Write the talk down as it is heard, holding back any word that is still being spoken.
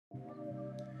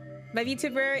My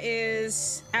VTuber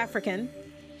is African.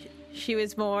 She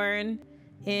was born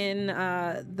in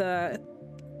the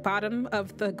bottom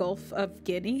of the Gulf of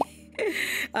Guinea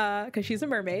because she's a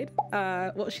mermaid.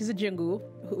 Well, she's a Jengu,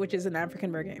 which is an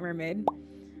African mermaid.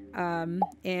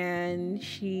 And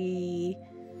she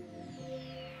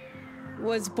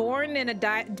was born in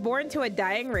born to a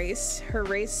dying race. Her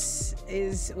race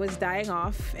was dying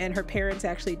off, and her parents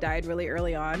actually died really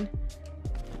early on.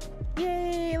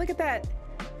 Yay, look at that.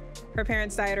 Her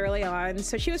parents died early on,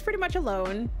 so she was pretty much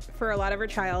alone for a lot of her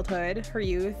childhood, her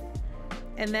youth.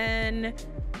 And then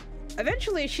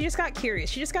eventually she just got curious.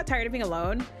 She just got tired of being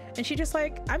alone, and she just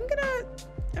like, I'm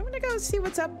gonna go see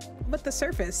what's up with the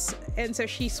surface. And so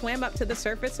she swam up to the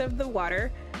surface of the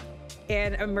water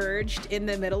and emerged in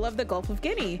the middle of the Gulf of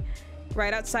Guinea,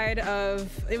 right outside of,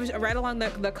 it was right along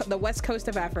the west coast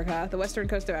of Africa, the western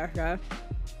coast of Africa.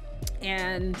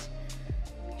 And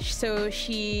so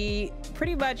she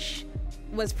pretty much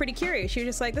was pretty curious. She was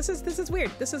just like, this is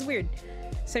weird. This is weird.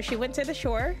 So she went to the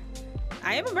shore.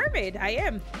 I am a mermaid. I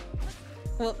am.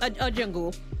 Well, a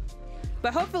jungle.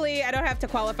 But hopefully I don't have to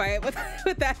qualify it with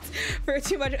that for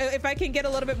too much. If I can get a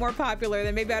little bit more popular,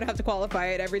 then maybe I don't have to qualify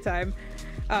it every time.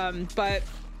 But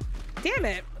damn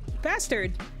it,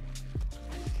 bastard.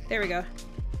 There we go.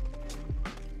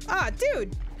 Ah,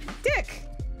 dude, dick.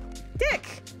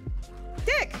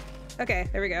 Okay,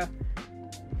 there we go.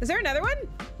 Is there another one?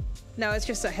 No, it's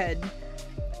just a head.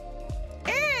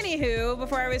 Anywho,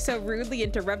 before I was so rudely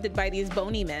interrupted by these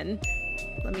bony men,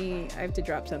 I have to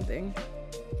drop something.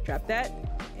 Drop that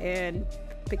and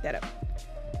pick that up.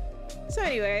 So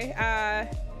anyway,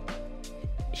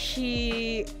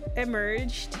 she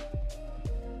emerged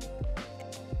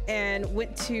and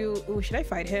went to, ooh, should I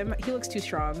fight him? He looks too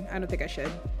strong. I don't think I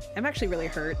should. I'm actually really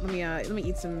hurt. Let me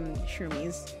eat some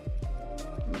shroomies.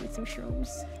 Let me eat some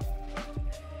shrooms.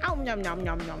 Ow, nom nom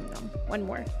nom nom nom. One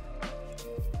more.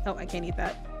 Oh, I can't eat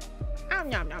that. Ow,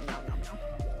 nom nom nom nom nom.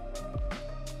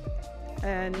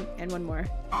 And one more.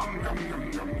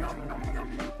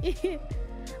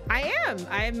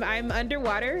 I'm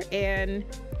underwater, and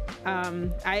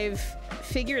I've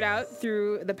figured out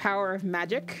through the power of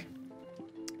magic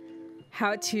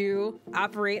how to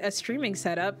operate a streaming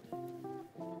setup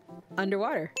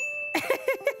underwater.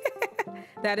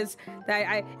 It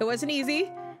wasn't easy.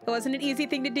 It wasn't an easy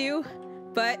thing to do,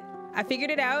 but I figured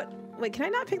it out. Wait, can I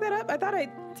not pick that up? I thought I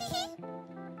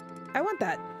want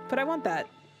that, but I want that.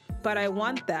 But I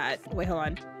want that. Wait, hold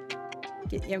on.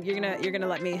 You're gonna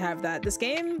let me have that. This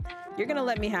game, you're gonna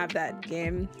let me have that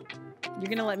game. You're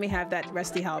gonna let me have that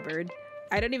rusty halberd.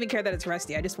 I don't even care that it's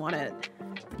rusty. I just want it.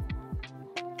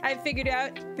 I figured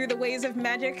out through the ways of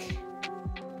magic.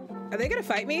 Are they gonna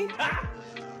fight me?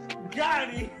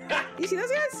 Got it. You see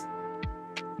those guys?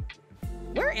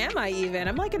 Where am I even?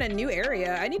 I'm like in a new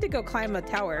area. I need to go climb a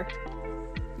tower.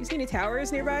 You see any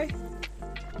towers nearby?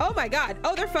 Oh my god.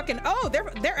 Oh, they're fucking, oh, they're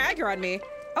aggro on me.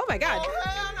 Oh my god.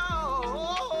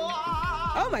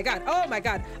 Oh my god. Oh my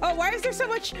god. Oh, why are there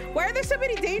so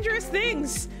many dangerous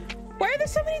things? Why are there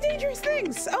so many dangerous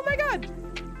things? Oh my god.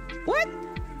 What?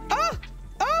 Oh,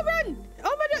 run.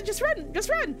 Oh my god, just run.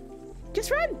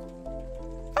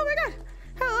 Oh my god.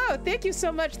 Hello, thank you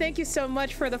so much. Thank you so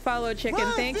much for the follow, chicken.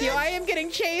 Thank you. I am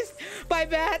getting chased by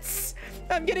bats.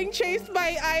 I'm getting chased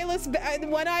by eyeless,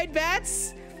 one-eyed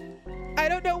bats. I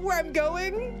don't know where I'm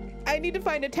going. I need to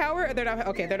find a tower. They're not,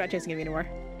 okay, they're not chasing me anymore.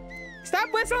 Stop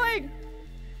whistling.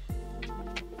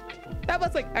 Stop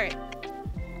whistling. All right.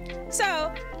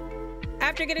 So,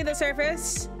 after getting to the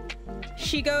surface,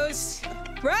 she goes,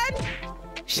 run.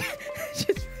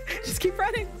 Just keep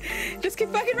running. Just keep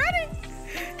fucking running.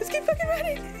 Just keep fucking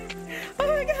running. Oh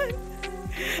my god.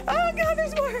 Oh god,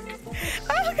 there's more.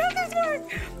 Oh god, there's more.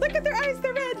 Look at their eyes,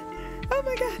 they're red. Oh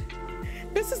my god.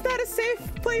 This is not a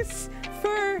safe place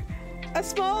for a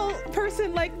small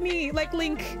person like me, like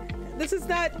Link. This is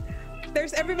not,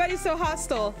 everybody's so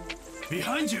hostile.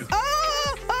 Behind you.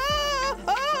 Oh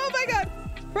my god.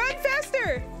 Run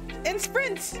faster and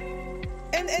sprint.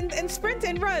 And sprint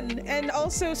and run. And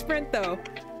also sprint though.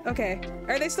 Okay.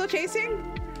 Are they still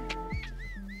chasing?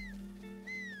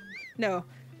 No.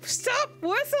 Stop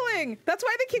whistling! That's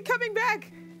why they keep coming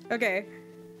back. Okay.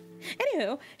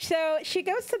 Anywho, so she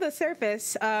goes to the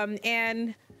surface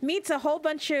and meets a whole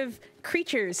bunch of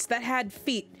creatures that had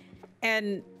feet.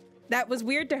 And that was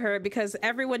weird to her because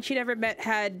everyone she'd ever met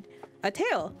had a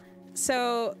tail.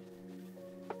 So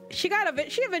she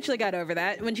eventually got over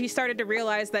that when she started to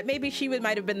realize that maybe she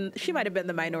might have been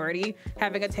the minority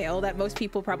having a tail, that most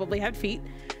people probably had feet.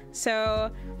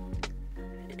 So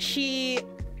she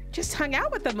just hung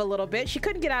out with them a little bit. She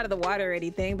couldn't get out of the water or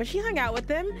anything, but she hung out with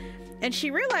them, and she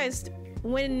realized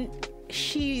when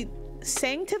she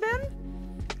sang to them,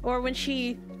 or when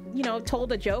she, you know,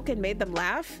 told a joke and made them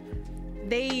laugh,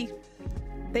 they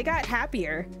got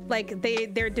happier. Like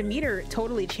their demeanor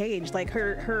totally changed. Like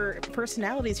her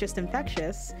personality is just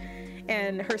infectious,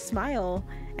 and her smile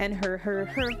and her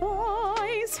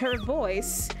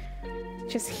voice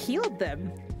just healed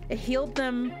them. It healed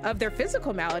them of their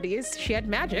physical maladies. She had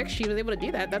magic. She was able to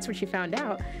do that. That's what she found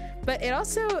out. But it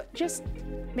also just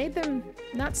made them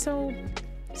not so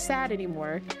sad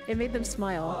anymore. It made them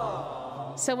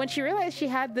smile. So when she realized she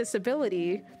had this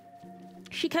ability,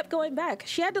 she kept going back.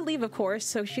 She had to leave, of course,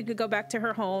 so she could go back to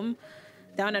her home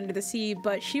down under the sea,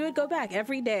 but she would go back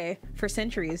every day for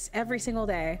centuries, every single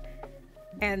day,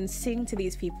 and sing to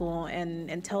these people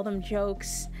and tell them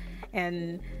jokes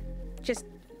and just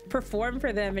perform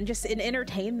for them and just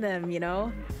entertain them, you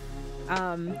know?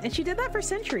 And she did that for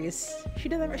centuries. She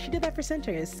did that for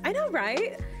centuries. I know,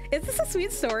 right? Is this a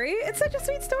sweet story? It's such a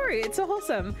sweet story. It's so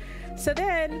wholesome. So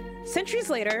then, centuries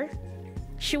later,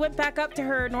 she went back up to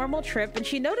her normal trip, and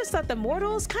she noticed that the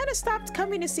mortals kind of stopped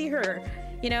coming to see her,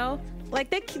 you know? Like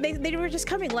they were just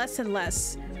coming less and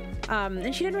less.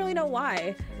 And she didn't really know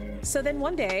why. So then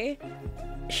one day,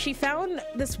 she found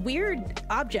this weird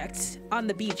object on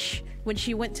the beach when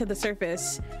she went to the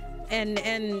surface, and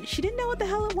she didn't know what the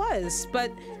hell it was.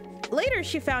 But later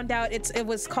she found out it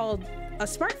was called a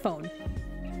smartphone.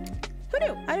 Who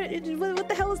knew? What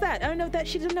the hell is that? I don't know that.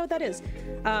 She didn't know what that is.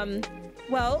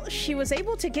 Well, she was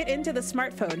able to get into the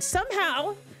smartphone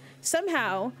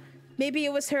somehow. Maybe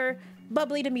it was her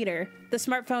bubbly demeanor. The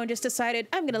smartphone just decided,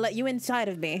 I'm gonna let you inside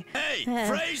of me. Hey,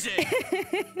 phrasing!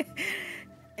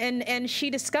 And she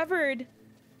discovered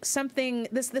something,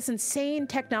 this insane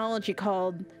technology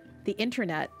called the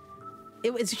internet.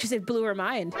 It blew her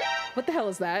mind. What the hell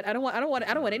is that? I don't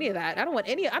want any of that. I don't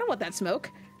want that smoke.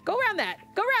 Go around that.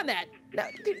 No,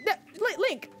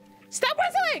 Link, stop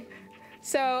whistling.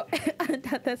 So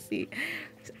let's see.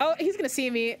 Oh, he's gonna see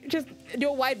me. Just do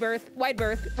a wide berth, all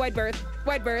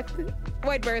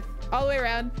the way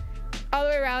around.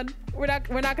 We're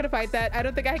not gonna fight that. I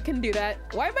don't think I can do that.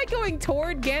 Why am I going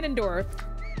toward Ganondorf?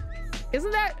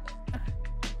 Isn't that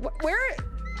where?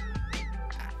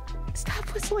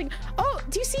 Stop whistling. Oh,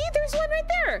 do you see? There's one right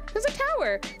there. There's a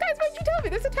tower. Guys, why'd you tell me?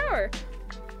 There's a tower.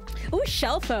 Ooh,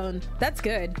 shell phone. That's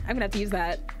good. I'm gonna have to use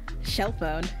that. Shell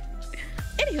phone.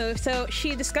 Anywho, so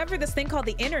she discovered this thing called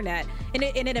the internet, and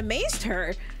it amazed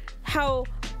her how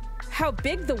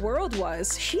big the world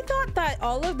was. She thought that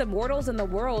all of the mortals in the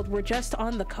world were just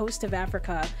on the coast of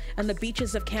Africa and the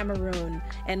beaches of Cameroon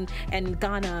and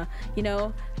Ghana, you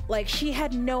know? Like, she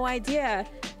had no idea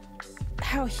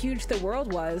how huge the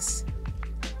world was.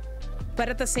 But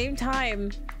at the same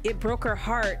time, it broke her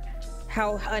heart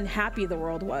how unhappy the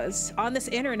world was. On this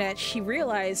internet, she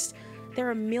realized there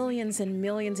are millions and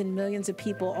millions and millions of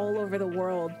people all over the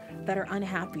world that are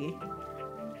unhappy.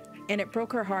 And it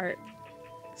broke her heart.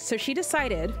 So she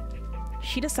decided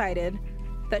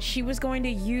that she was going to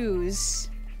use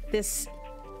this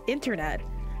internet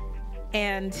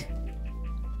and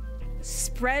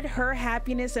spread her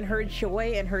happiness and her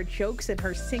joy and her jokes and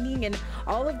her singing and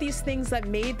all of these things that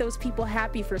made those people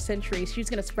happy for centuries. She's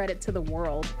gonna spread it to the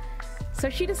world. So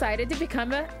she decided to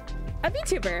become a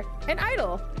VTuber, an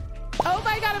idol. Oh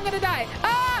my god, I'm gonna die.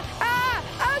 Oh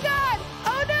god,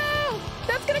 oh no,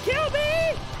 that's gonna kill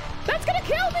me. That's gonna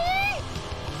kill me.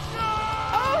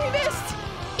 Oh, he missed.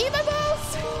 Eat my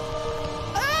balls.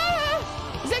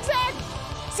 Zigzag,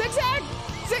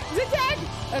 zigzag.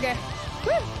 Okay,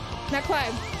 woo. Now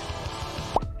climb.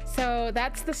 So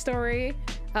that's the story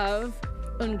of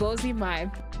Ngozi Mai.